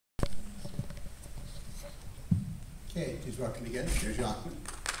Okay, please welcome again, Mr. Jacques.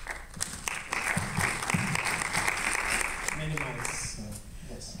 Many mics,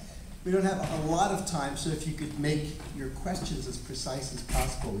 yes. We don't have a lot of time, so if you could make your questions as precise as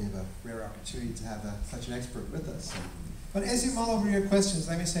possible. We have a rare opportunity to have such an expert with us. But as you mull over your questions,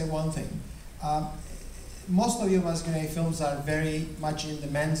 let me say one thing. Most of Yılmaz Güney films are very much in the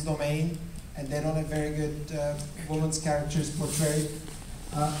men's domain, and they don't have very good women's characters portrayed.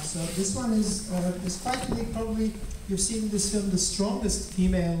 So this one is quite unique. Probably you've seen in this film the strongest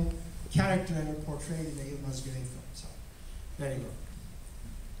female character ever portrayed in a Yılmaz Güney film. So, very good.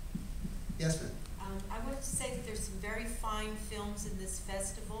 Yes, ma'am. I wanted to say that there's some very fine films in this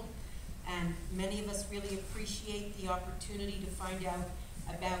festival, and many of us really appreciate the opportunity to find out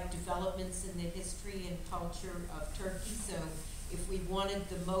about developments in the history and culture of Turkey. So if we wanted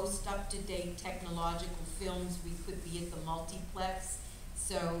the most up-to-date technological films, we could be at the multiplex.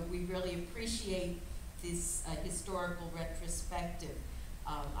 So we really appreciate this historical retrospective.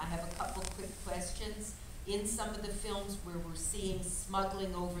 I have a couple quick questions. In some of the films where we're seeing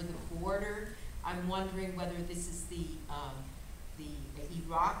smuggling over the border, I'm wondering whether this is the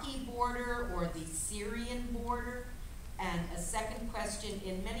Iraqi border or the Syrian border. And a second question,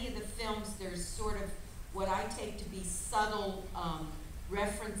 in many of the films there's sort of what I take to be subtle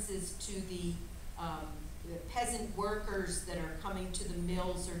references to the peasant workers that are coming to the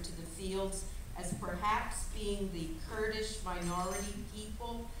mills or to the fields as perhaps being the Kurdish minority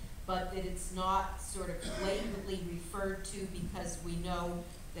people, but that it's not sort of blatantly referred to because we know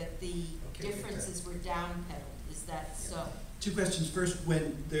that the differences were downpedaled. Is that so? Two questions. First,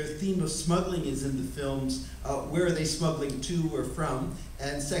 when the theme of smuggling is in the films, where are they smuggling to or from?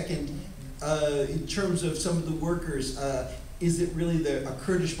 And second, in terms of some of the workers, is it really a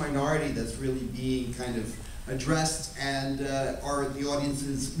Kurdish minority that's really being kind of addressed, and would the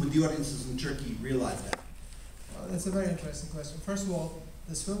audiences in Turkey realize that? Well, that's a very interesting question. First of all,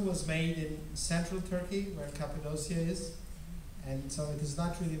 this film was made in central Turkey, where Cappadocia is, and so it is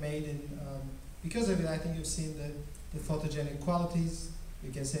not really made in, because of it, I think you've seen the photogenic qualities.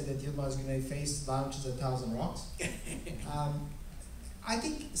 You can say that Yılmaz Güney face launches 1,000 rocks. I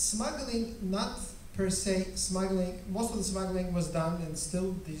think smuggling, not per se smuggling, most of the smuggling was done and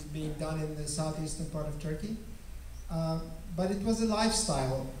still is being done in the southeastern part of Turkey. But it was a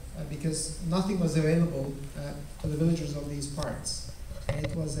lifestyle because nothing was available to the villagers of these parts. And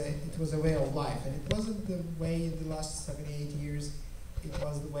it was a way of life. And it wasn't the way in the last 70, 80 years. It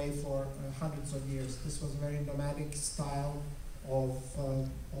was the way for hundreds of years. This was a very nomadic style of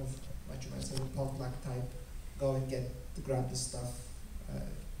what you might say, the potluck type. Go and grab the stuff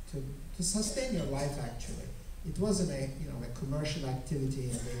to sustain your life. Actually, it wasn't a commercial activity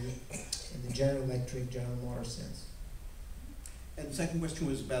in the General Electric, General Motors sense. And the second question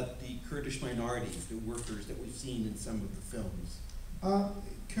was about the Kurdish minorities, the workers that we've seen in some of the films.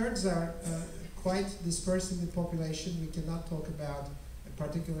 Kurds are quite dispersed in the population. We cannot talk about a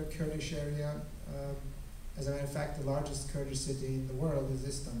particular Kurdish area. As a matter of fact, the largest Kurdish city in the world is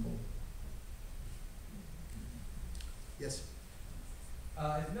Istanbul. Yes?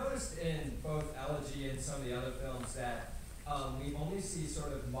 I've noticed in both Elegy and some of the other films that we only see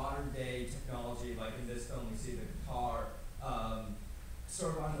sort of modern day technology, like in this film we see the guitar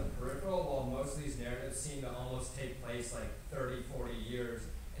sort of on the peripheral, while most of these narratives seem to almost take place like 30, 40 years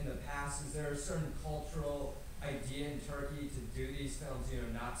in the past. Is there a certain cultural idea in Turkey to do these films,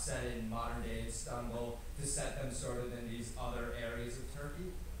 not set in modern day Istanbul, to set them sort of in these other areas of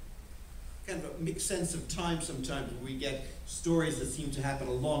Turkey? Kind of a mixed sense of time sometimes, where we get stories that seem to happen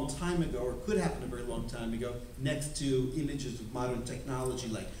a long time ago, or could happen a very long time ago, next to images of modern technology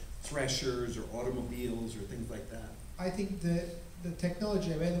like threshers or automobiles or things like that. I think the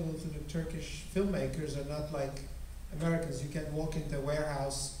technology available to the Turkish filmmakers are not like Americans. You can walk into a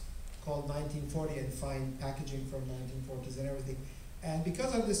warehouse called 1940 and find packaging from 1940s and everything. And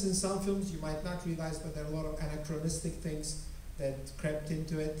because of this, in some films you might not realize, but there are a lot of anachronistic things that crept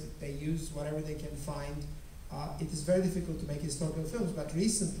into it. They use whatever they can find. It is very difficult to make historical films, but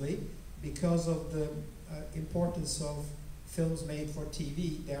recently, because of the importance of films made for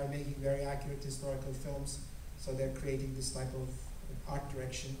TV, they are making very accurate historical films. So they're creating this type of art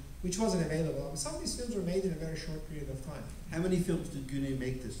direction, which wasn't available. Some of these films were made in a very short period of time. How many films did Guney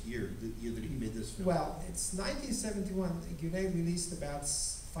make this year, the year that he made this film? Well, it's 1971. Guney released about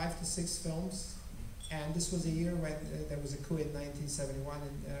 5 to 6 films, and this was a year when there was a coup in 1971,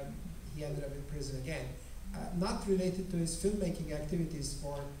 and he ended up in prison again. Not related to his filmmaking activities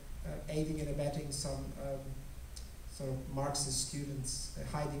for aiding and abetting some sort of Marxist students,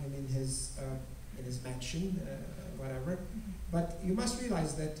 hiding him in his mansion, whatever. But you must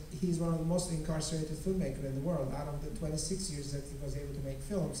realize that he's one of the most incarcerated filmmakers in the world. Out of the 26 years that he was able to make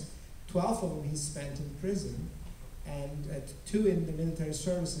films, 12 of them he spent in prison, and 2 in the military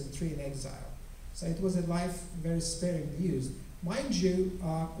service and 3 in exile. So it was a life very sparingly used. Mind you,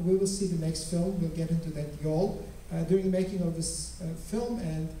 we will see the next film, we'll get into that Yol. During the making of this film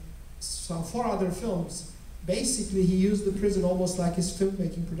and some 4 other films, basically he used the prison almost like his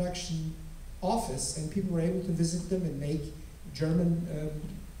filmmaking production office, and people were able to visit them and make German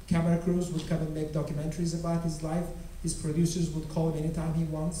camera crews would come and make documentaries about his life. His producers would call him anytime he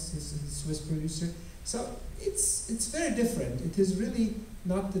wants, his Swiss producer. So it's very different. It is really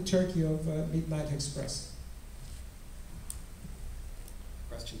not the Turkey of Midnight Express.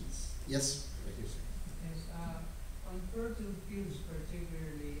 Questions? Yes, right here, sir. Yes, on Turtle films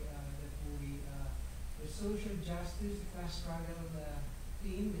particularly, that movie, the social justice, the class struggle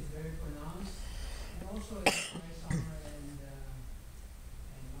theme is very pronounced, and also in Dry Summer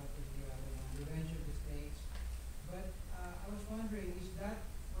and what was the other one, Revenge of the States. But I was wondering, was that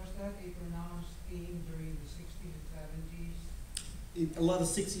a pronounced theme during the 60s and 70s? A lot of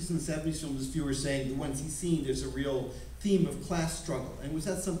 60s and 70s films, as you were saying, the ones he's seen, there's a real theme of class struggle. And was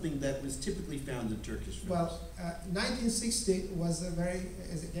that something that was typically found in Turkish films? Well, 1960 was a very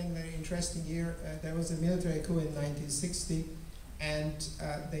interesting year. There was a military coup in 1960, and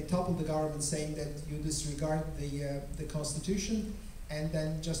they toppled the government, saying that you disregard the constitution, and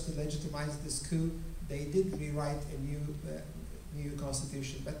then just to legitimize this coup, they did rewrite a new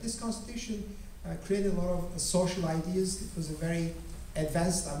constitution. But this constitution created a lot of social ideas. It was a very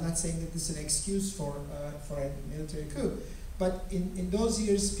advanced, I'm not saying that this is an excuse for a military coup, but in those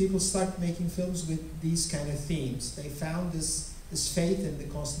years people started making films with these kind of themes. They found this faith in the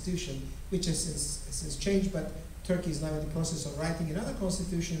constitution, which has since changed, but Turkey is now in the process of writing another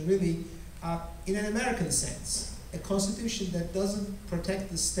constitution, really in an American sense, a constitution that doesn't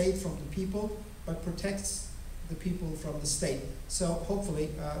protect the state from the people, but protects the people from the state. So hopefully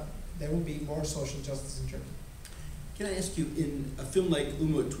there will be more social justice in Turkey. Can I ask you, in a film like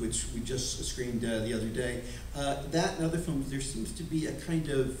Umut, which we just screened the other day, that and other films, there seems to be a kind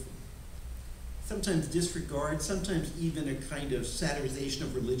of sometimes disregard, sometimes even a kind of satirization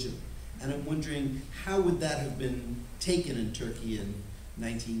of religion. And I'm wondering, how would that have been taken in Turkey in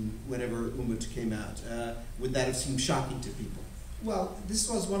whenever Umut came out? Would that have seemed shocking to people? Well, this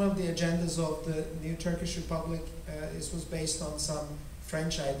was one of the agendas of the new Turkish Republic. This was based on some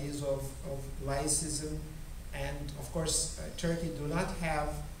French ideas of laicism, and of course Turkey do not have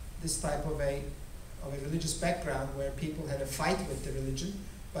this type of a religious background where people had a fight with the religion,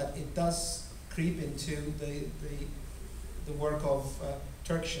 but it does creep into the work of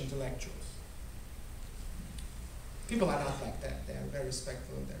Turkish intellectuals. People are not like that. They are very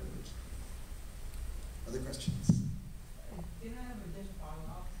respectful of their religion. Other questions? Can I have a just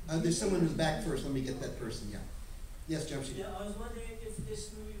follow-up? There's someone in the back first. Let me get that person, yeah. Yes, Jamshid? Yeah, I was wondering if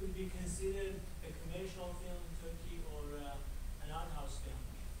this movie would be considered a commercial film in Turkey or an art house film.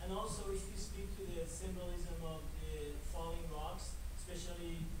 And also if you speak to the symbolism of the falling rocks,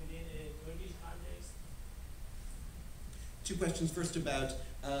 especially within a Turkish context. 2 questions. First about,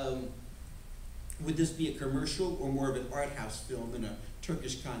 would this be a commercial or more of an art house film in a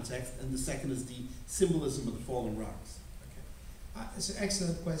Turkish context? And the second is the symbolism of the fallen rocks. It's an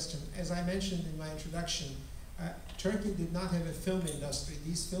excellent question. As I mentioned in my introduction, Turkey did not have a film industry.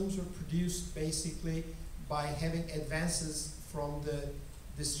 These films were produced basically by having advances from the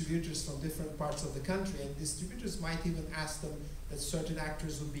distributors from different parts of the country, and distributors might even ask them that certain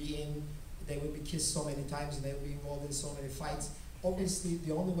actors would be in, they would be kissed so many times and they would be involved in so many fights. Obviously,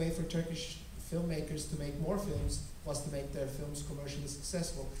 the only way for Turkish filmmakers to make more films was to make their films commercially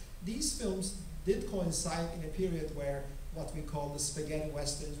successful. These films did coincide in a period where what we call the spaghetti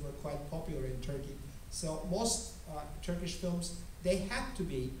westerns were quite popular in Turkey. So most Turkish films, they had to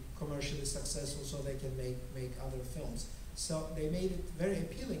be commercially successful so they can make other films. So they made it very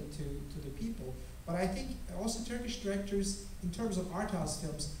appealing to the people. But I think also Turkish directors, in terms of art house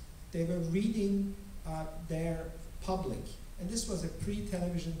films, they were reading their public. And this was a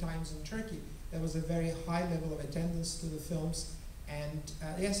pre-television times in Turkey. There was a very high level of attendance to the films. And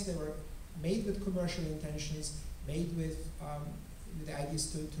yes, they were made with commercial intentions, made with the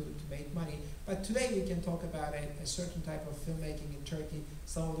ideas to make money. But today we can talk about a certain type of filmmaking in Turkey.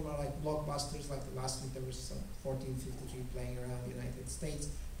 Some of them are like blockbusters, like the last week there was some 1453 playing around the United States.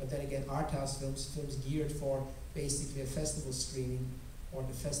 But then again, art house films geared for basically a festival screening or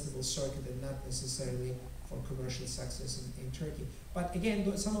the festival circuit, and not necessarily for commercial success in Turkey. But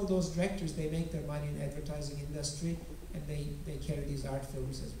again, some of those directors, they make their money in advertising industry, and they carry these art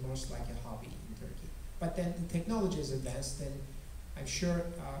films as most like a hobby in Turkey. But then the technology has advanced, and I'm sure,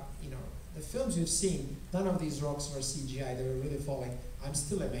 the films you've seen, none of these rocks were CGI, they were really falling. I'm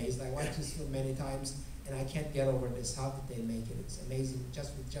still amazed. I watched this film many times, and I can't get over this. How did they make it? It's amazing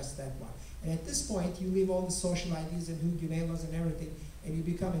just with just that one. And at this point, you leave all the social ideas and who Guney was and everything, and you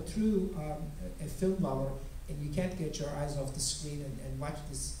become a true a film lover, and you can't get your eyes off the screen and watch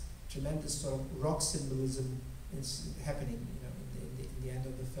this tremendous sort of rock symbolism is happening, in the end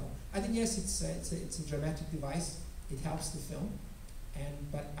of the film. I think yes, it's a dramatic device. It helps the film,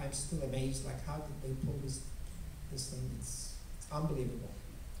 but I'm still amazed. Like, how did they pull this thing? It's unbelievable.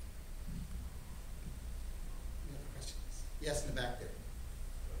 Any other questions? Yes, in the back there.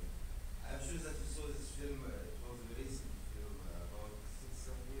 I'm sure that you saw this film. It was a recent film about 6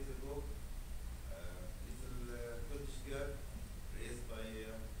 years ago. Little Kurdish girl raised by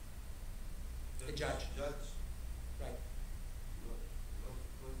A judge. Right.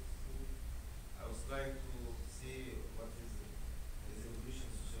 I was trying to see what is the evolution,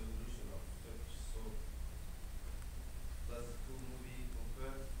 social evolution of Turkish. So, does the two movie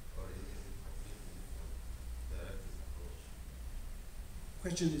compare, or is it completely different director's approach?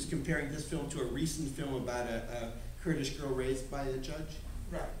 Question is comparing this film to a recent film about a Kurdish girl raised by a judge?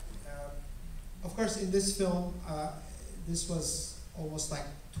 Right. Of course, in this film, this was almost like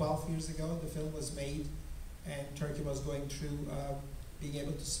 12 years ago. The film was made, and Turkey was going through being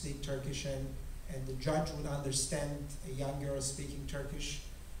able to speak Turkish, and the judge would understand a young girl speaking Turkish.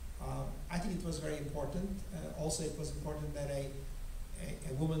 I think it was very important. Also, it was important that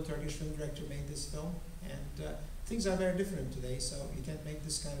a woman Turkish film director made this film, and things are very different today, so you can't make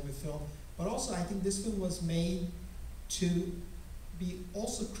this kind of a film. But also, I think this film was made to be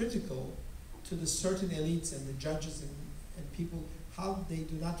also critical to the certain elites and the judges and people, how they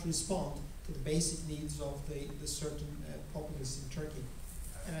do not respond to the basic needs of the certain populace in Turkey.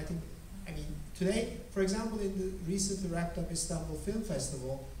 And I think, today, for example, in the recently wrapped up Istanbul Film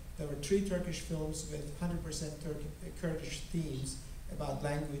Festival, there were 3 Turkish films with 100% Kurdish themes about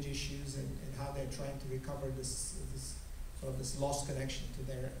language issues and how they're trying to recover this lost connection to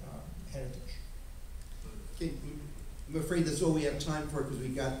their heritage. Okay, I'm afraid that's all we have time for because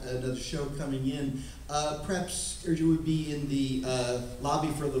we've got another show coming in. Perhaps Erju would be in the lobby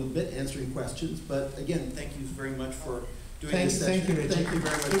for a little bit answering questions, but again, thank you very much for doing this session. Thank you, Richard. Thank you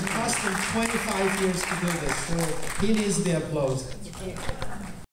very much. It cost him 25 years to do this, so he needs the applause.